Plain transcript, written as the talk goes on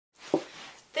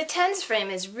The tens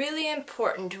frame is really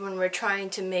important when we're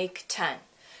trying to make 10.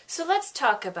 So let's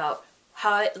talk about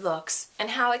how it looks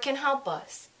and how it can help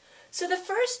us. So the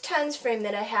first tens frame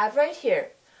that I have right here,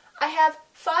 I have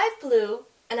 5 blue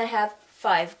and I have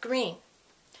 5 green.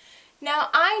 Now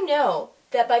I know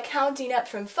that by counting up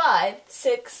from 5,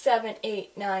 6, 7,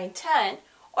 8, 9, 10,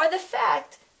 or the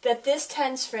fact that this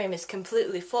tens frame is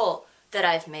completely full, that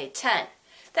I've made 10.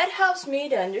 That helps me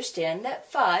to understand that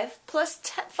 5 plus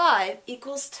 5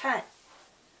 equals 10.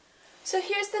 So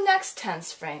here's the next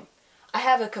tens frame. I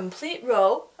have a complete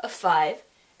row of 5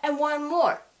 and one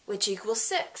more, which equals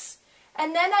 6.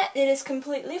 And then it is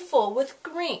completely full with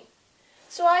green.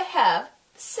 So I have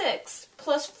 6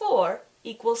 plus 4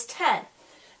 equals 10.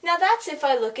 Now that's if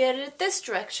I look at it this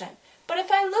direction. But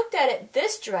if I looked at it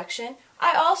this direction,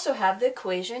 I also have the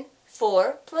equation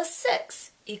 4 plus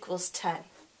 6 equals 10.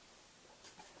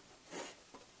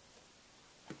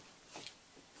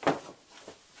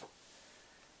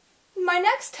 My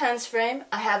next tens frame,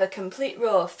 I have a complete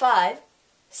row of 5,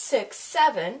 6,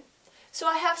 7. So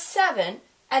I have 7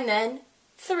 and then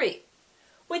 3,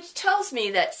 which tells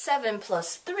me that 7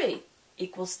 plus 3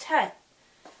 equals 10.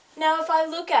 Now if I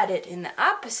look at it in the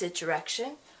opposite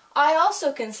direction, I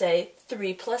also can say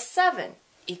 3 plus 7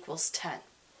 equals 10.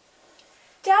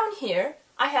 Down here,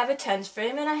 I have a tens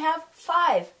frame and I have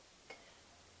 5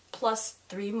 plus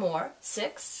 3 more,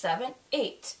 6, 7,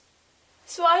 8.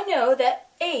 So I know that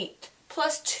 8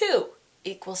 plus 2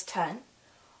 equals 10,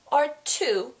 or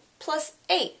 2 plus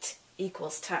 8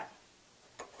 equals 10.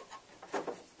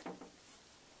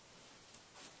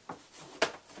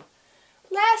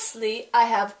 Lastly, I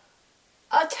have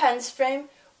a tens frame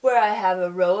where I have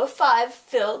a row of 5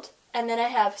 filled, and then I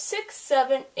have 6,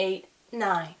 7, 8,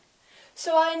 9.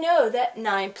 So I know that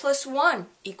 9 plus 1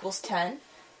 equals 10,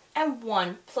 and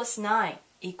 1 plus 9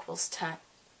 equals 10.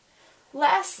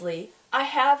 Lastly, I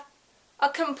have a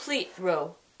complete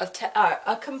row of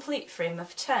a complete frame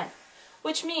of 10,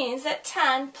 which means that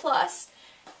 10 plus,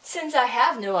 since I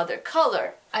have no other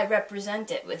color, I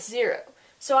represent it with 0.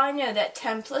 So I know that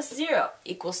 10 plus 0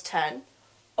 equals 10,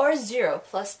 or 0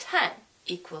 plus 10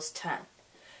 equals 10.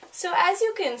 So as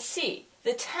you can see,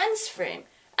 the tens frame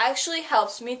actually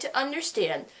helps me to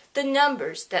understand the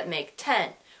numbers that make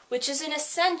 10, which is an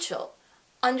essential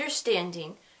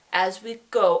understanding as we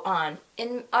go on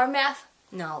in our math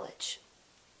knowledge.